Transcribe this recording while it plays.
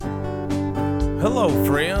Hello,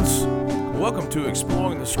 friends. Welcome to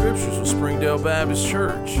Exploring the Scriptures with Springdale Baptist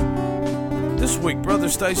Church. This week, Brother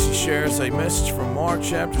Stacy shares a message from Mark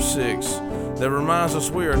chapter 6 that reminds us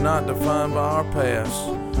we are not defined by our past,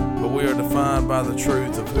 but we are defined by the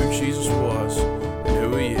truth of who Jesus was and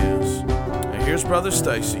who He is. And here's Brother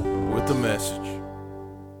Stacy with the message.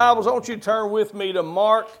 Bibles, I want you to turn with me to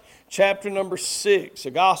Mark chapter number 6, the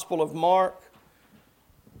Gospel of Mark.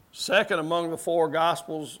 Second among the four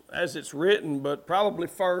Gospels as it's written, but probably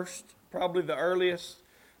first, probably the earliest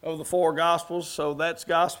of the four Gospels. So that's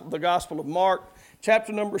the Gospel of Mark,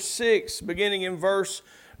 chapter number 6, beginning in verse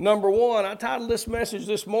number 1. I titled this message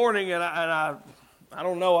this morning, and I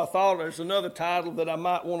don't know, I thought there's another title that I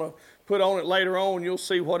might want to put on it later on. You'll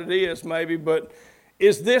see what it is maybe, but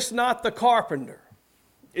is this not the carpenter?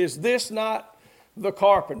 Is this not the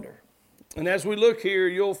carpenter? And as we look here,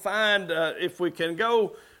 you'll find if we can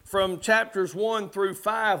go from chapters 1 through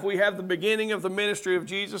 5, we have the beginning of the ministry of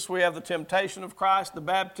Jesus. We have the temptation of Christ, the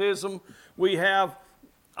baptism. We have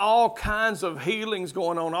all kinds of healings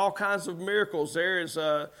going on, all kinds of miracles. There is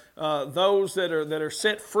those that are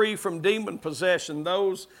set free from demon possession,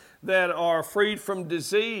 those that are freed from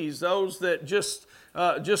disease, those that just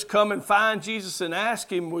come and find Jesus and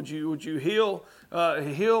ask Him, would you heal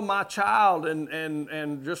my child?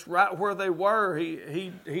 And just right where they were,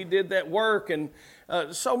 He did that work. And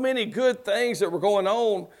so many good things that were going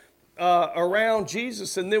on around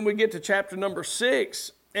Jesus. And then we get to chapter number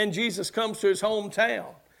 6, and Jesus comes to His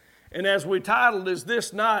hometown. And as we titled, Is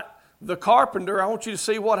This Not the Carpenter? I want you to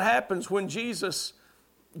see what happens when Jesus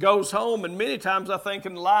goes home. And many times I think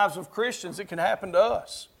in the lives of Christians, it can happen to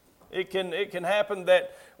us. It can happen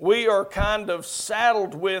that we are kind of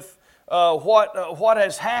saddled with what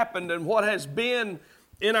has happened and what has been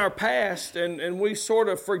in our past, and we sort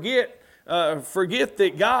of forget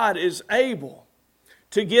that God is able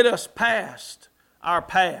to get us past our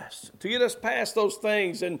past, to get us past those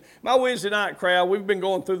things. And my Wednesday night crowd, we've been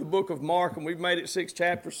going through the book of Mark, and we've made it 6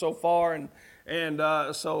 chapters so far, and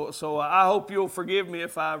so I hope you'll forgive me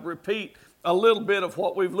if I repeat a little bit of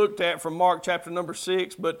what we've looked at from Mark chapter number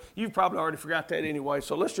 6, but you've probably already forgot that anyway,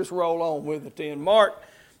 so let's just roll on with it then. Mark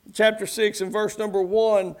chapter 6 and verse number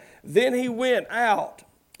 1, Then he went out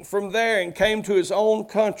from there and came to his own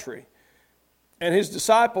country, and his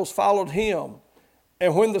disciples followed him.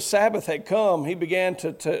 And when the Sabbath had come, he began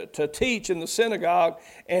to teach in the synagogue,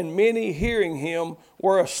 and many hearing him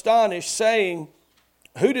were astonished, saying,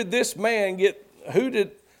 Where did this man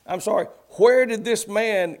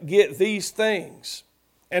get these things?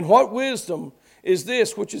 And what wisdom is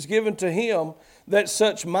this which is given to him, that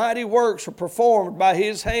such mighty works are performed by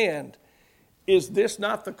his hand? Is this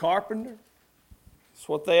not the carpenter? That's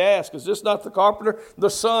what they ask. Is this not the carpenter, the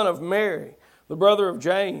son of Mary, the brother of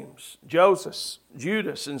James, Joseph,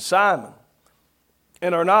 Judas, and Simon?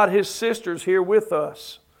 And are not his sisters here with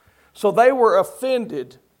us? So they were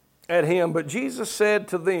offended at him. But Jesus said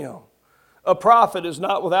to them, A prophet is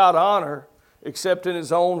not without honor except in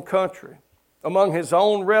his own country, among his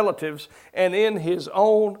own relatives, and in his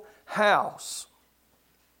own house.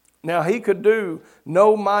 Now he could do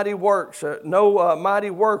no mighty work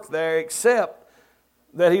there, except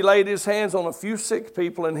that he laid his hands on a few sick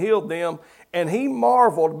people and healed them, and he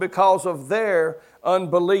marveled because of their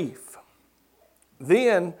unbelief.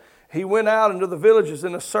 Then he went out into the villages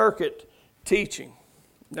in a circuit teaching.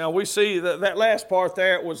 Now we see that last part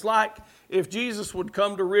there, it was like if Jesus would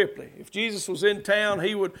come to Ripley. If Jesus was in town,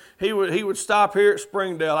 he would stop here at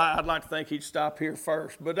Springdale. I'd like to think he'd stop here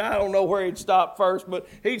first, but I don't know where he'd stop first, but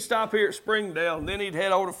he'd stop here at Springdale, and then he'd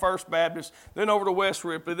head over to First Baptist, then over to West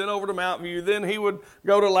Ripley, then over to Mountain View, then he would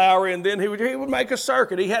go to Lowry, and then he would make a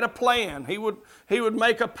circuit. He had a plan. He would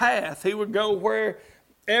make a path. He would go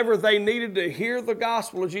wherever they needed to hear the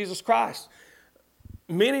gospel of Jesus Christ.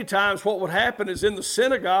 Many times what would happen is in the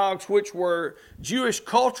synagogues, which were Jewish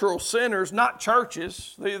cultural centers, not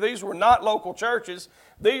churches. These were not local churches.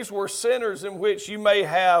 These were centers in which you may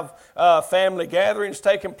have family gatherings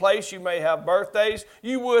taking place. You may have birthdays.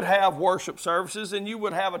 You would have worship services, and you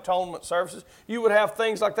would have atonement services. You would have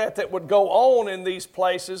things like that would go on in these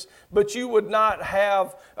places, but you would not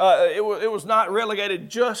have, it was not relegated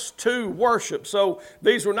just to worship. So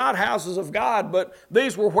these were not houses of God, but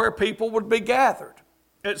these were where people would be gathered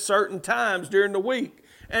at certain times during the week.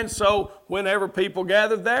 And so whenever people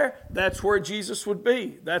gathered there, that's where Jesus would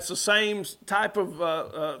be. That's the same type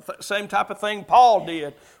of thing Paul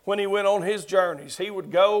did when he went on his journeys. He would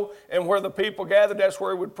go, and where the people gathered, that's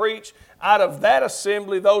where he would preach. Out of that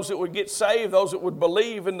assembly, those that would get saved, those that would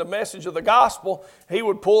believe in the message of the gospel, he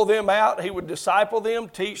would pull them out. He would disciple them,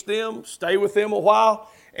 teach them, stay with them a while.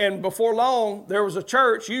 And before long, there was a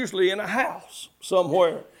church, usually in a house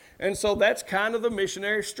somewhere. And so that's kind of the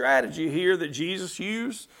missionary strategy here that Jesus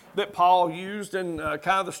used, that Paul used, and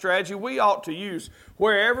kind of the strategy we ought to use.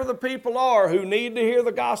 Wherever the people are who need to hear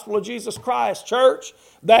the gospel of Jesus Christ, church,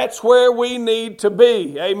 that's where we need to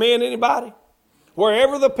be. Amen, anybody?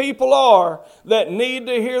 Wherever the people are that need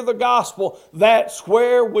to hear the gospel, that's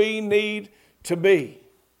where we need to be.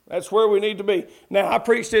 That's where we need to be. Now, I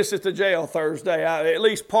preached this at the jail Thursday, at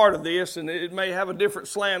least part of this, and it may have a different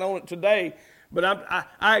slant on it today. But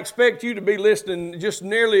I expect you to be listening just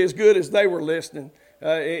nearly as good as they were listening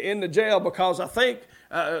in the jail, because I think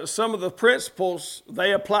some of the principles,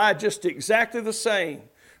 they apply just exactly the same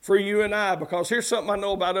for you and I. Because here's something I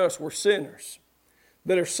know about us. We're sinners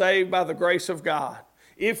that are saved by the grace of God.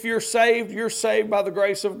 If you're saved by the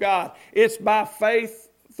grace of God. It's by faith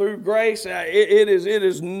through grace. It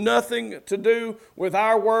is nothing to do with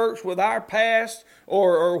our works, with our past,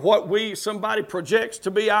 or what somebody projects to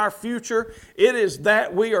be our future. It is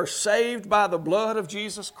that we are saved by the blood of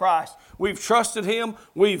Jesus Christ. We've trusted Him.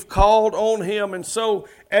 We've called on Him. And so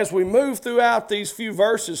as we move throughout these few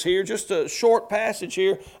verses here, just a short passage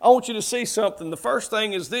here, I want you to see something. The first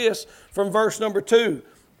thing is this from verse number 2.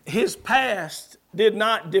 His past did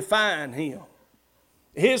not define Him.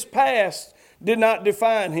 His past did not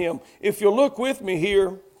define Him. If you look with me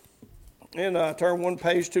here, and turn one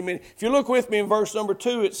page too many. If you look with me in verse number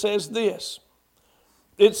 2, it says this.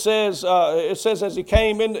 It says as He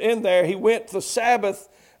came in there, He went to the Sabbath.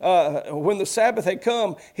 When the Sabbath had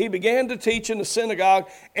come, He began to teach in the synagogue,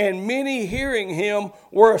 and many hearing Him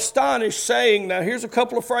were astonished, saying, now here's a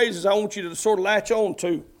couple of phrases I want you to sort of latch on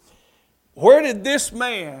to. Where did this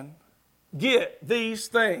man get these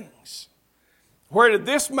things? Where did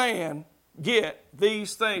this man get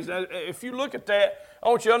these things? Now, if you look at that, I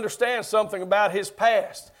want you to understand something about his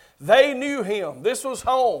past. They knew him. This was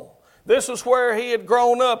home. This is where he had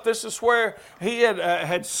grown up. This is where he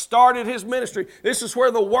had started his ministry. This is where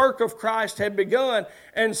the work of Christ had begun.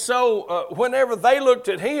 And so whenever they looked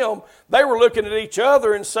at him, they were looking at each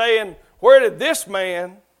other and saying, where did this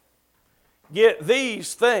man get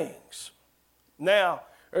these things? Now,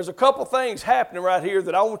 there's a couple things happening right here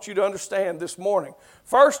that I want you to understand this morning.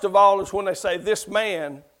 First of all is when they say this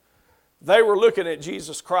man, they were looking at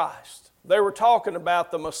Jesus Christ. They were talking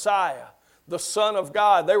about the Messiah, the Son of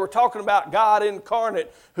God. They were talking about God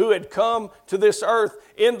incarnate who had come to this earth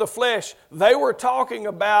in the flesh. They were talking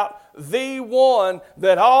about the one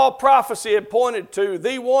that all prophecy had pointed to,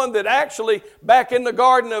 the one that actually back in the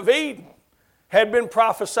Garden of Eden had been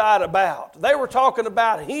prophesied about. They were talking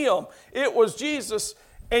about Him. It was Jesus.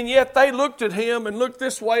 And yet they looked at Him and looked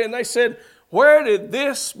this way and they said, where did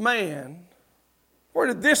this man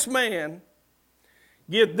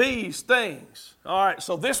get these things? All right,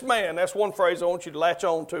 so this man, that's one phrase I want you to latch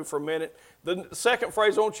on to for a minute. The second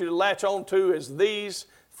phrase I want you to latch on to is these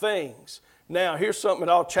things. Now, here's something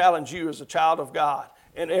that I'll challenge you as a child of God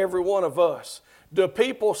and every one of us. Do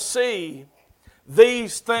people see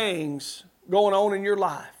these things going on in your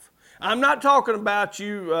life? I'm not talking about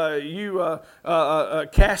you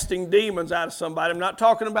casting demons out of somebody. I'm not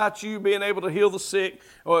talking about you being able to heal the sick.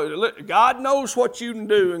 God knows what you can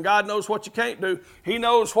do and God knows what you can't do. He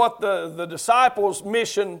knows what the disciples'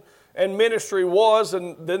 mission and ministry was,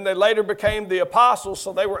 and then they later became the apostles,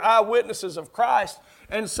 so they were eyewitnesses of Christ.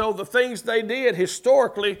 And so the things they did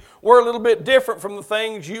historically were a little bit different from the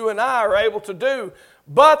things you and I are able to do.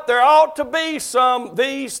 But there ought to be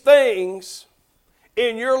these things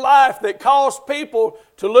in your life that cause people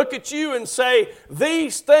to look at you and say,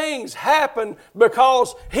 these things happen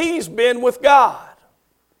because he's been with God.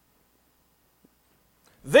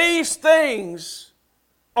 These things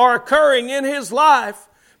are occurring in his life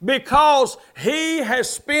because he has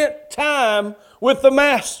spent time with the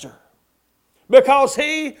Master, because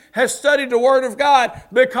he has studied the Word of God,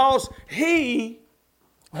 because he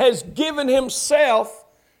has given himself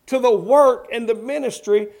to the work and the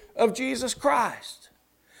ministry of Jesus Christ.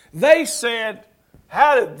 They said,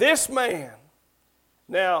 how did this man?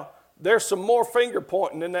 Now, there's some more finger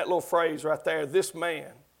pointing in that little phrase right there, this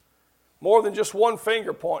man. More than just one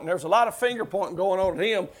finger pointing. There's a lot of finger pointing going on at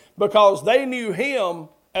him because they knew him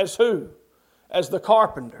as who? As the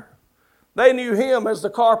carpenter. They knew him as the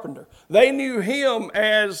carpenter. They knew him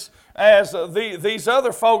as these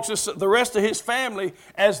other folks, the rest of his family,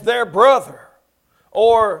 as their brother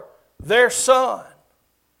or their son.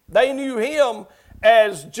 They knew him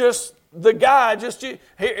as just the guy,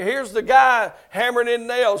 here's the guy hammering in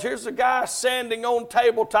nails. Here's the guy sanding on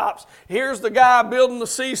tabletops. Here's the guy building the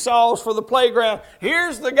seesaws for the playground.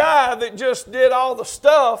 Here's the guy that just did all the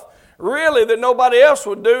stuff, really, that nobody else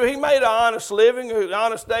would do. He made an honest living, an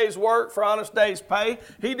honest day's work for honest day's pay.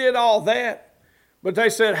 He did all that. But they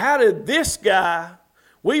said, how did this guy,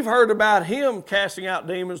 we've heard about him casting out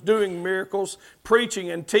demons, doing miracles,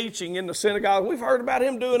 preaching and teaching in the synagogue. We've heard about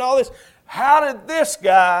him doing all this. How did this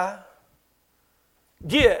guy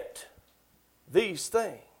get these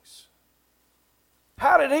things?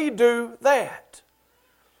 How did he do that?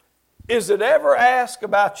 Is it ever asked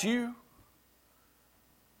about you?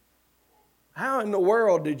 How in the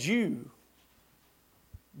world did you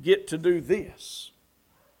get to do this?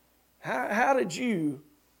 How did you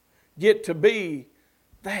get to be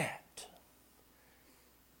that?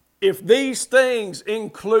 If these things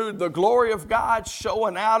include the glory of God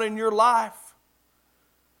showing out in your life,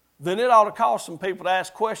 then it ought to cause some people to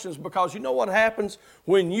ask questions, because you know what happens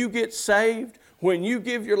when you get saved, when you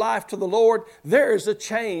give your life to the Lord, there is a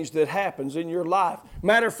change that happens in your life.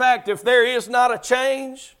 Matter of fact, if there is not a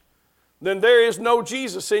change, then there is no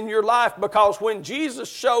Jesus in your life, because when Jesus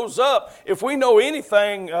shows up, if we know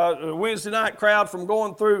anything, Wednesday night crowd, from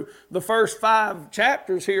going through the first 5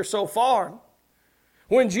 chapters here so far,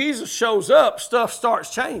 when Jesus shows up, stuff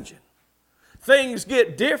starts changing. Things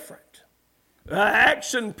get different.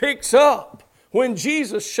 Action picks up when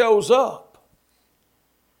Jesus shows up.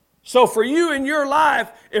 So for you in your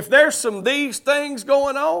life, if there's some these things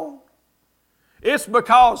going on, it's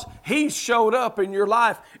because He showed up in your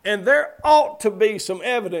life. And there ought to be some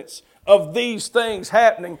evidence of these things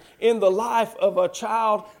happening in the life of a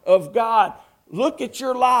child of God. Look at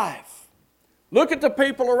your life. Look at the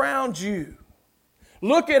people around you.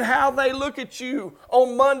 Look at how they look at you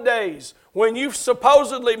on Mondays when you've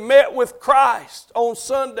supposedly met with Christ on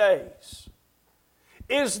Sundays.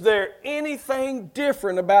 Is there anything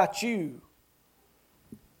different about you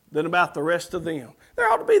than about the rest of them? There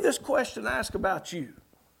ought to be this question asked about you.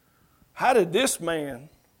 How did this man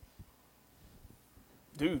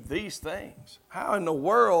do these things? How in the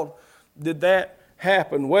world did that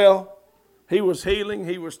happen? Well, he was healing,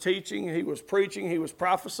 he was teaching, he was preaching, he was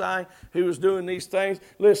prophesying, he was doing these things.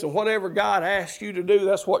 Listen, whatever God asks you to do,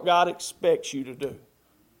 that's what God expects you to do.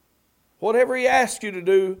 Whatever He asks you to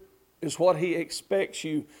do is what He expects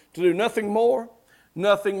you to do. Nothing more,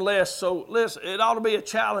 nothing less. So listen, it ought to be a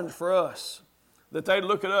challenge for us that they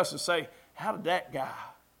look at us and say, how did that guy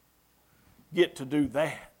get to do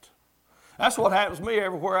that? That's what happens to me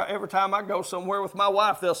everywhere. Every time I go somewhere with my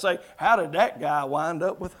wife, they'll say, how did that guy wind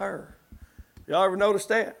up with her? Y'all ever notice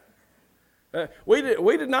that? We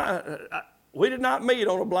did not meet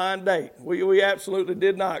on a blind date. We absolutely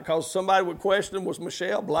did not, because somebody would question, was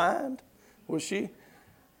Michelle blind? Was she?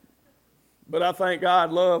 But I thank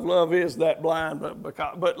God love is that blind.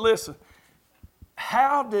 But listen,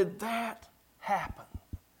 how did that happen?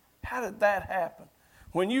 How did that happen?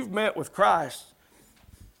 When you've met with Christ,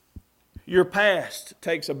 your past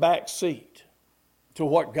takes a back seat to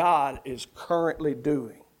what God is currently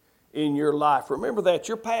doing in your life. Remember that.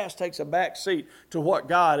 Your past takes a back seat to what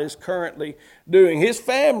God is currently doing. His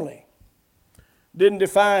family didn't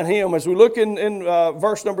define him. As we look in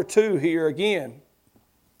verse number 2 here again,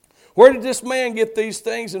 where did this man get these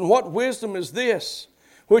things, and what wisdom is this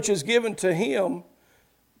which is given to him,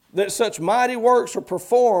 that such mighty works are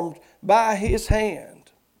performed by his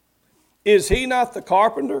hand? Is he not the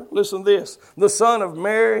carpenter? Listen to this. The son of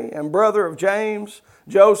Mary and brother of James,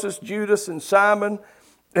 Joseph, Judas, and Simon,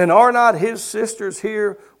 and are not his sisters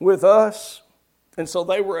here with us? And so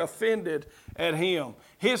they were offended at him.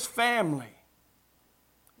 His family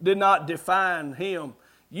did not define him.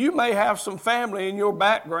 You may have some family in your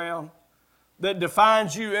background that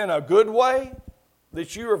defines you in a good way,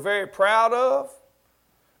 that you are very proud of.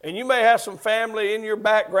 And you may have some family in your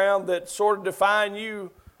background that sort of define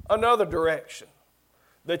you another direction.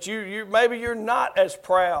 That maybe you're not as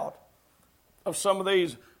proud of some of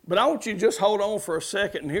these. But I want you to just hold on for a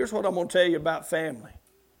second, and here's what I'm going to tell you about family.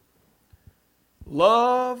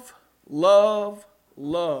 Love, love,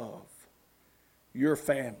 love your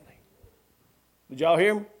family. Did y'all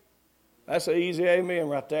hear me? That's an easy amen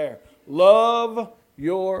right there. Love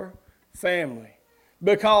your family.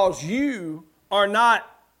 Because you are not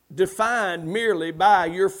defined merely by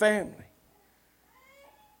your family.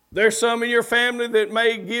 There's some in your family that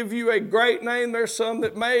may give you a great name. There's some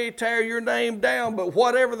that may tear your name down. But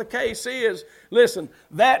whatever the case is, listen,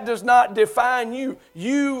 that does not define you.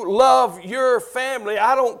 You love your family.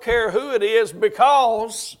 I don't care who it is,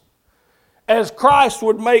 because as Christ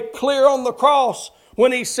would make clear on the cross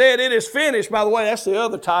when He said, "It is finished." By the way, that's the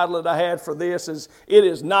other title that I had for this, is "It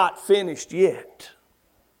is not finished yet."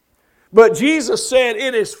 But Jesus said,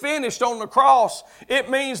 "It is finished" on the cross. It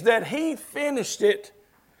means that He finished it.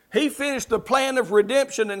 He finished the plan of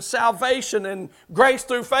redemption and salvation and grace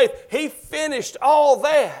through faith. He finished all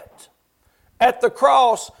that at the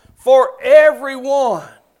cross for everyone.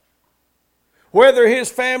 Whether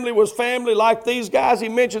his family was family like these guys he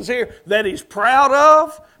mentions here that he's proud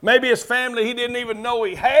of, maybe his family he didn't even know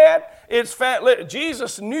he had.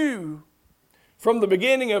 Jesus knew from the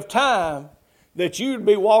beginning of time that you'd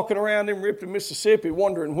be walking around in Ripon, Mississippi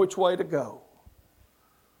wondering which way to go.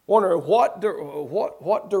 Wondering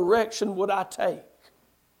what direction would I take?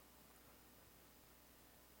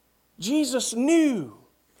 Jesus knew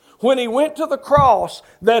when He went to the cross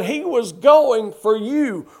that He was going for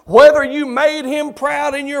you, whether you made Him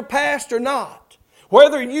proud in your past or not,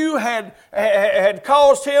 whether you had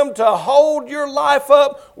caused Him to hold your life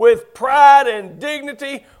up with pride and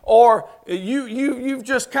dignity, or you've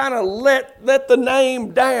just kind of let the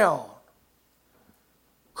name down.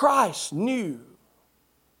 Christ knew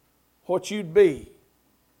what you'd be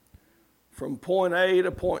from point A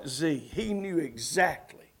to point Z. He knew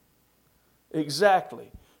exactly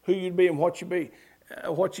who you'd be and what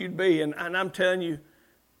you'd be. And I'm telling you,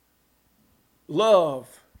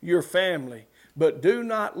 love your family, but do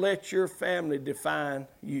not let your family define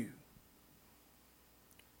you.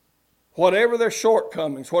 Whatever their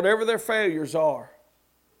shortcomings, whatever their failures are,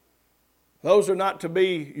 those are not to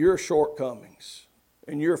be your shortcomings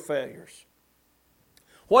and your failures.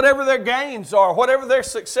 Whatever their gains are, whatever their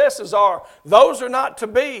successes are, those are not to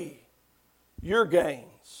be your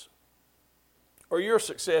gains or your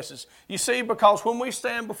successes. You see, because when we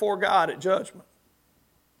stand before God at judgment,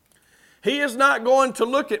 He is not going to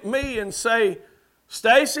look at me and say,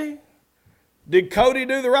 "Stacy, did Cody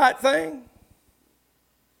do the right thing?"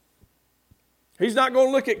 He's not going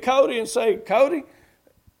to look at Cody and say, "Cody,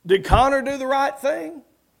 did Connor do the right thing?"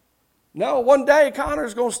 No, one day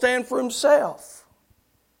Connor's going to stand for himself.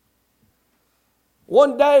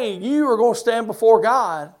 One day you are going to stand before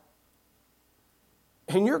God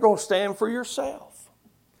and you're going to stand for yourself.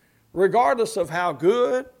 Regardless of how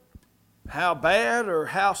good, how bad, or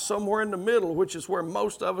how somewhere in the middle, which is where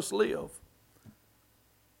most of us live.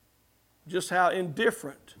 Just how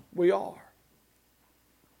indifferent we are.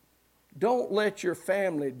 Don't let your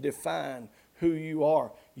family define who you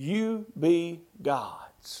are. You be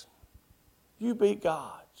God's. You be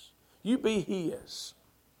God's. You be His.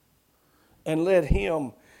 And let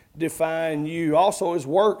Him define you. Also, His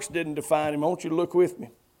works didn't define Him. I want you to look with me.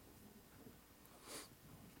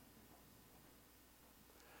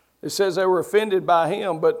 It says they were offended by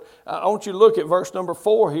Him, but I want you to look at verse number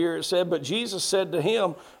 4 here. It said, "But Jesus said to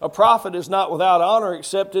him, a prophet is not without honor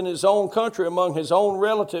except in his own country, among his own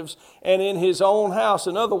relatives, and in his own house."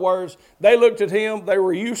 In other words, they looked at Him, they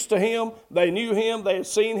were used to Him, they knew Him, they had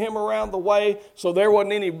seen Him around the way, so there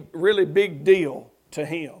wasn't any really big deal to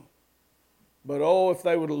Him. But oh, if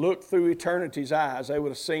they would have looked through eternity's eyes, they would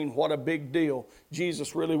have seen what a big deal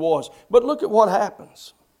Jesus really was. But look at what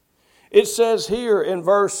happens. It says here in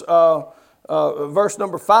verse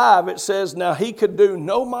number 5, it says, "Now He could do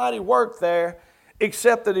no mighty work there,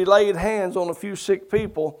 except that He laid hands on a few sick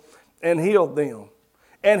people and healed them.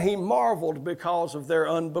 And He marveled because of their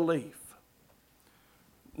unbelief."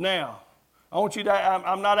 Now,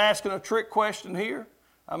 I'm not asking a trick question here.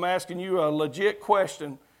 I'm asking you a legit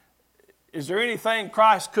question. Is there anything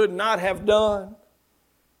Christ could not have done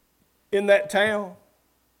in that town?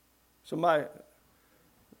 Somebody,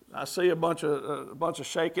 I see a bunch of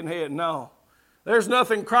shaking head. No, there's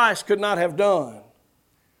nothing Christ could not have done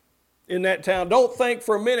in that town. Don't think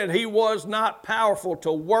for a minute He was not powerful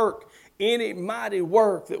to work any mighty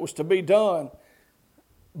work that was to be done.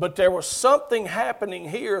 But there was something happening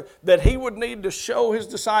here that He would need to show His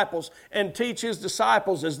disciples and teach His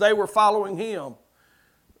disciples as they were following Him.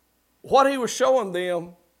 What He was showing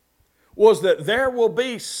them was that there will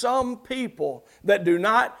be some people that do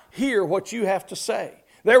not hear what you have to say.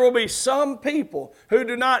 There will be some people who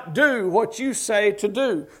do not do what you say to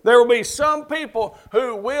do. There will be some people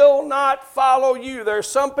who will not follow you. There are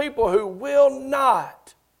some people who will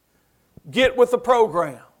not get with the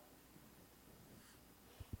program.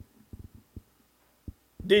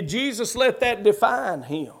 Did Jesus let that define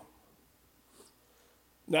Him?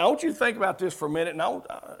 Now, I want you to think about this for a minute, and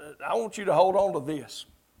I want you to hold on to this.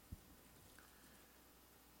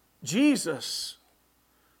 Jesus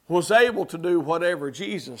was able to do whatever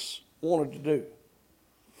Jesus wanted to do.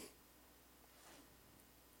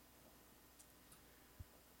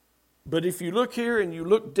 But if you look here and you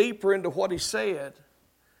look deeper into what he said,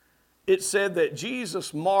 it said that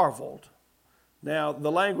Jesus marveled. Now,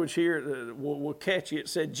 the language here will catch you. It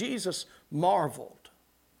said Jesus marveled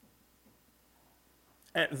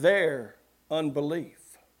at their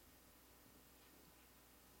unbelief.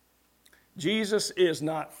 Jesus is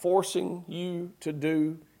not forcing you to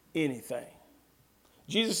do anything.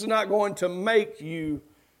 Jesus is not going to make you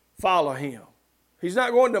follow him. He's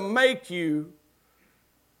not going to make you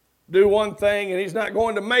do one thing, and he's not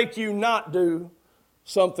going to make you not do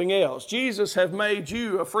something else. Jesus has made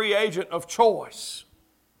you a free agent of choice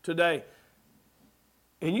today.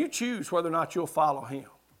 And you choose whether or not you'll follow him.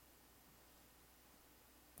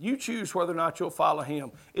 You choose whether or not you'll follow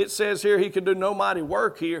him. It says here he could do no mighty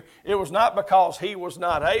work here. It was not because he was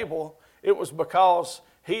not able. It was because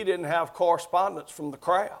he didn't have correspondence from the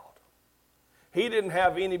crowd. He didn't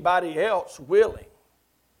have anybody else willing.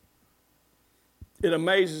 It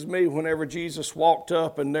amazes me whenever Jesus walked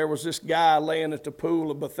up and there was this guy laying at the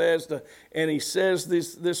pool of Bethesda, and he says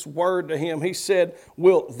this word to him. He said,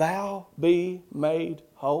 "Wilt thou be made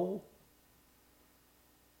whole?"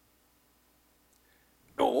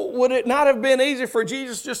 Would it not have been easy for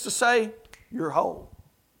Jesus just to say, "You're whole"?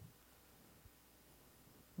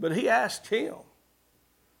 But he asked him,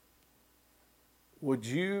 would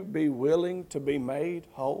you be willing to be made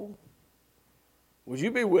whole? Would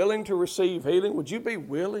you be willing to receive healing? Would you be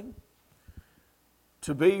willing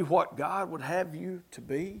to be what God would have you to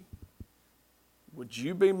be? Would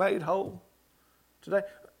you be made whole today?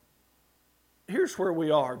 Here's where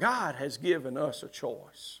we are. God has given us a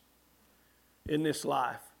choice in this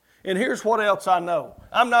life. And here's what else I know.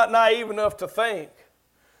 I'm not naive enough to think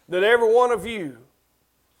that every one of you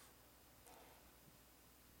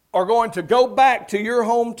are going to go back to your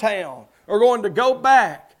hometown, or going to go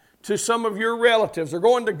back to some of your relatives, or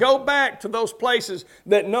going to go back to those places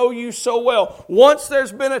that know you so well. Once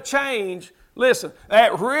there's been a change, listen,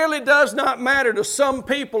 that really does not matter to some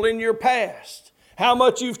people in your past. How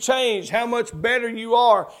much you've changed, how much better you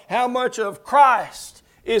are, how much of Christ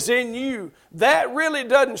is in you. That really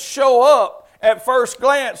doesn't show up at first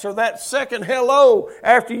glance, or that second hello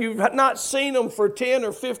after you've not seen them for 10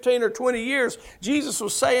 or 15 or 20 years. Jesus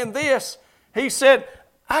was saying this. He said,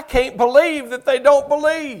 I can't believe that they don't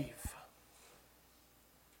believe.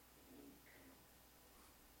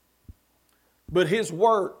 But his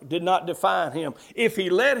work did not define him. If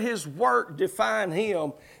he let his work define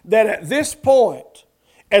him, that at this point,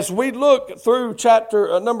 as we look through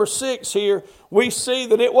chapter number 6 here, we see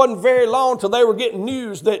that it wasn't very long till they were getting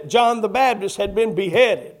news that John the Baptist had been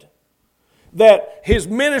beheaded. That his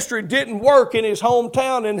ministry didn't work in his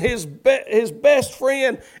hometown, and his best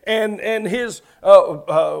friend and his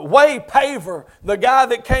way paver, the guy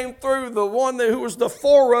that came through, the one who was the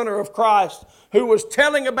forerunner of Christ, who was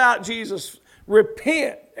telling about Jesus,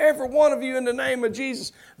 repent, every one of you in the name of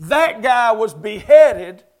Jesus. That guy was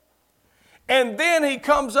beheaded. And then he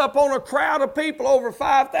comes up on a crowd of people, over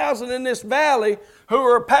 5,000 in this valley, who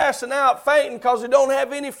are passing out fainting because they don't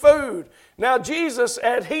have any food. Now Jesus,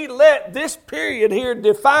 as he let this period here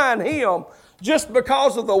define him, just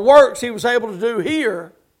because of the works he was able to do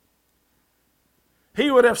here,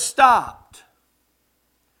 he would have stopped.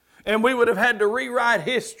 And we would have had to rewrite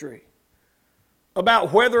history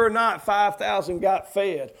about whether or not 5,000 got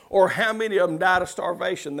fed, or how many of them died of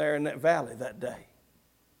starvation there in that valley that day.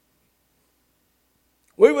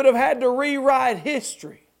 We would have had to rewrite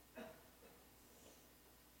history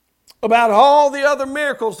about all the other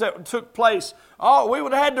miracles that took place. We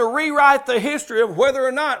would have had to rewrite the history of whether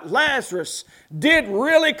or not Lazarus did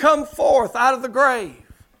really come forth out of the grave.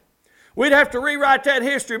 We'd have to rewrite that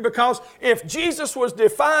history, because if Jesus was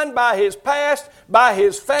defined by his past, by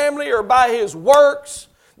his family, or by his works,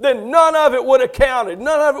 then none of it would have counted.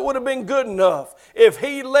 None of it would have been good enough if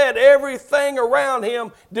he let everything around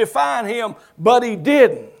him define him, but he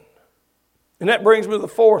didn't. And that brings me to the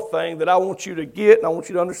fourth thing that I want you to get and I want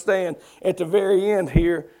you to understand at the very end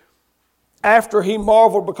here. After he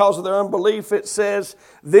marveled because of their unbelief, it says,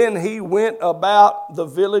 then he went about the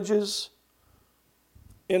villages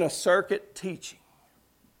in a circuit teaching.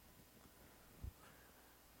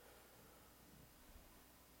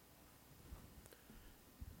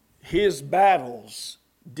 His battles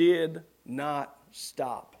did not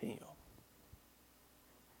stop him.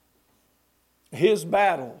 His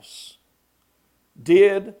battles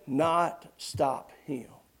did not stop him.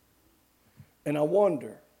 And I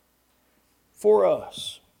wonder, for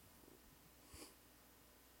us,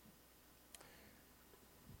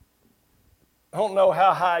 I don't know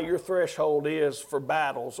how high your threshold is for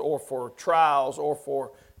battles or for trials or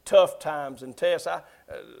for tough times and tests.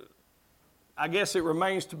 I guess it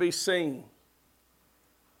remains to be seen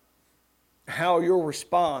how you'll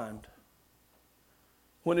respond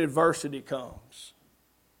when adversity comes.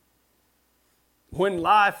 When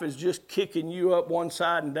life is just kicking you up one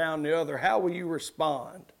side and down the other, how will you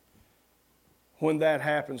respond when that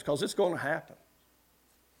happens? Because it's going to happen.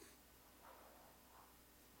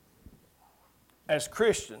 As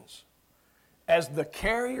Christians, as the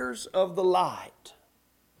carriers of the light,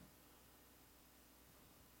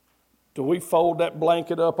 do we fold that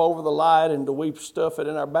blanket up over the light and do we stuff it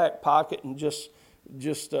in our back pocket and just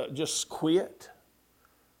quit?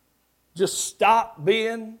 Just stop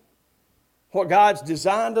being what God's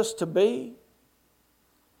designed us to be?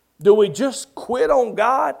 Do we just quit on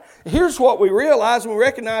God? Here's what we realize and we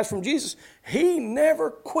recognize from Jesus. He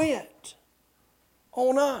never quit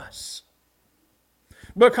on us.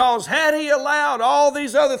 Because had He allowed all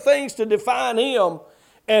these other things to define Him,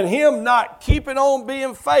 and Him not keeping on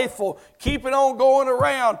being faithful, keeping on going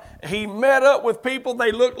around, He met up with people,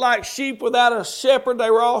 they looked like sheep without a shepherd,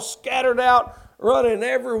 they were all scattered out, running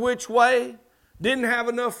every which way, didn't have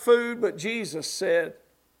enough food, but Jesus said,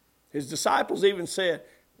 His disciples even said,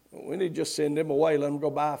 we need to just send them away, let them go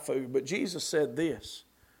buy food. But Jesus said this,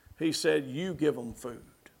 He said, you give them food.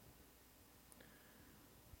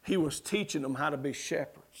 He was teaching them how to be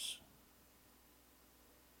shepherds.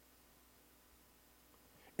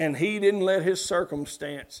 And He didn't let His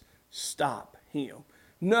circumstance stop Him.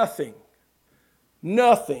 Nothing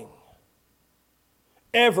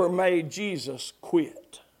ever made Jesus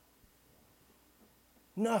quit.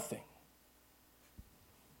 Nothing.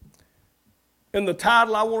 And the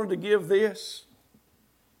title I wanted to give this,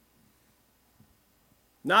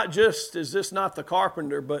 not just is this not the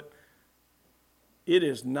carpenter, but it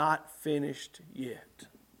is not finished yet.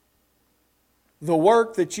 The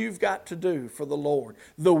work that you've got to do for the Lord,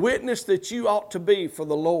 the witness that you ought to be for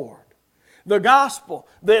the Lord, the gospel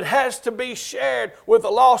that has to be shared with a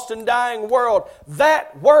lost and dying world,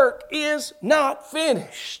 that work is not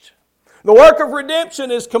finished. The work of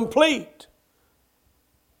redemption is complete.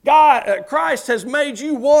 Christ has made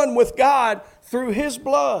you one with God through His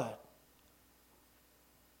blood.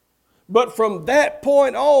 But from that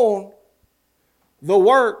point on, the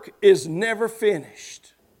work is never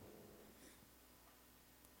finished.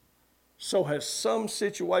 So has some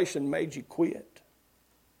situation made you quit?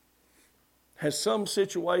 Has some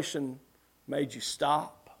situation made you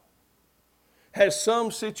stop? Has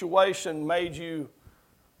some situation made you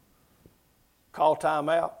call time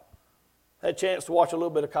out? Had a chance to watch a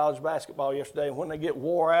little bit of college basketball yesterday, and when they get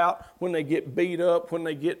wore out, when they get beat up, when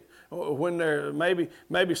they're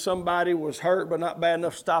maybe somebody was hurt but not bad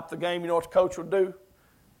enough to stop the game, you know what the coach would do?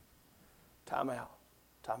 Time out.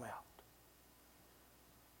 Time out.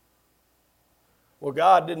 Well,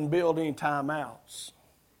 God didn't build any timeouts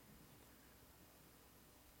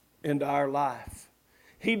into our life.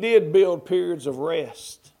 He did build periods of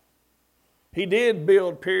rest. He did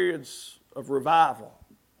build periods of revival.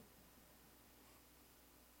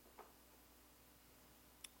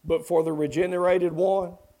 But for the regenerated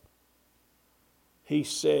one, He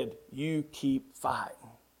said, you keep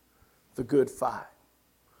fighting the good fight.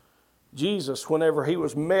 Jesus, whenever He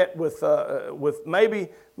was met with maybe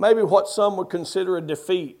what some would consider a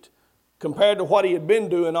defeat, compared to what He had been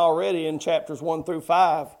doing already in chapters 1 through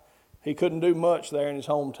 5, He couldn't do much there in His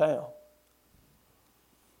hometown.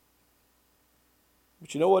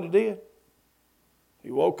 But you know what He did? He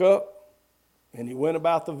woke up and He went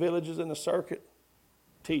about the villages in the circuit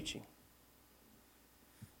teaching.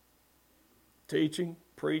 Teaching,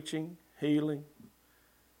 preaching, healing,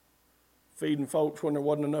 feeding folks when there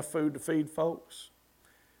wasn't enough food to feed folks.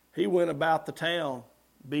 He went about the town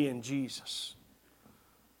being Jesus,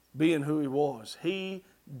 being who He was. He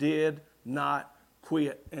did not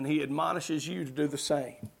quit, and He admonishes you to do the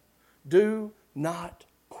same. Do not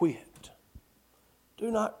quit.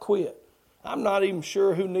 Do not quit. I'm not even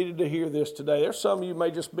sure who needed to hear this today. There's some of you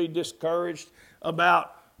may just be discouraged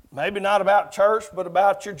about, maybe not about church, but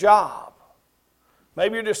about your job.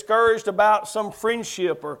 Maybe you're discouraged about some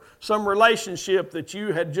friendship or some relationship that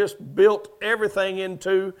you had just built everything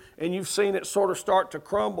into, and you've seen it sort of start to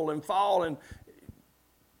crumble and fall. And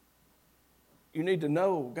you need to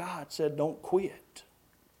know God said don't quit.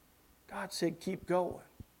 God said keep going.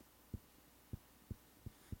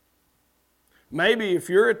 Maybe if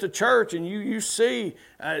you're at the church and you see,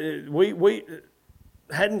 we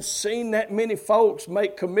hadn't seen that many folks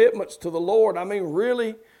make commitments to the Lord. I mean,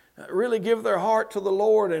 really give their heart to the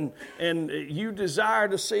Lord, and you desire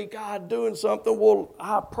to see God doing something. Well,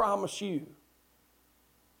 I promise you,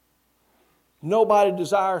 Nobody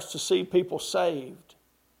desires to see people saved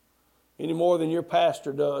any more than your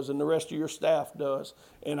pastor does and the rest of your staff does.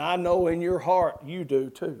 And I know in your heart you do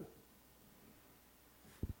too.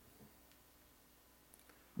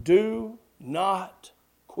 Do not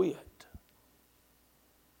quit.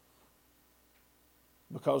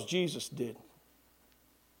 Because Jesus did.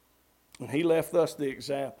 And He left us the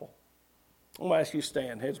example. I'm going to ask you to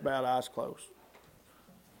stand, heads bowed, eyes closed.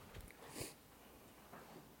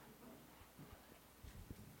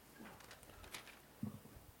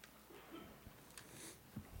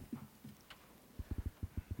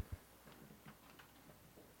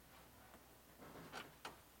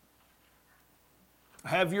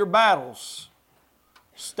 Have your battles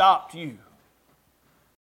stopped you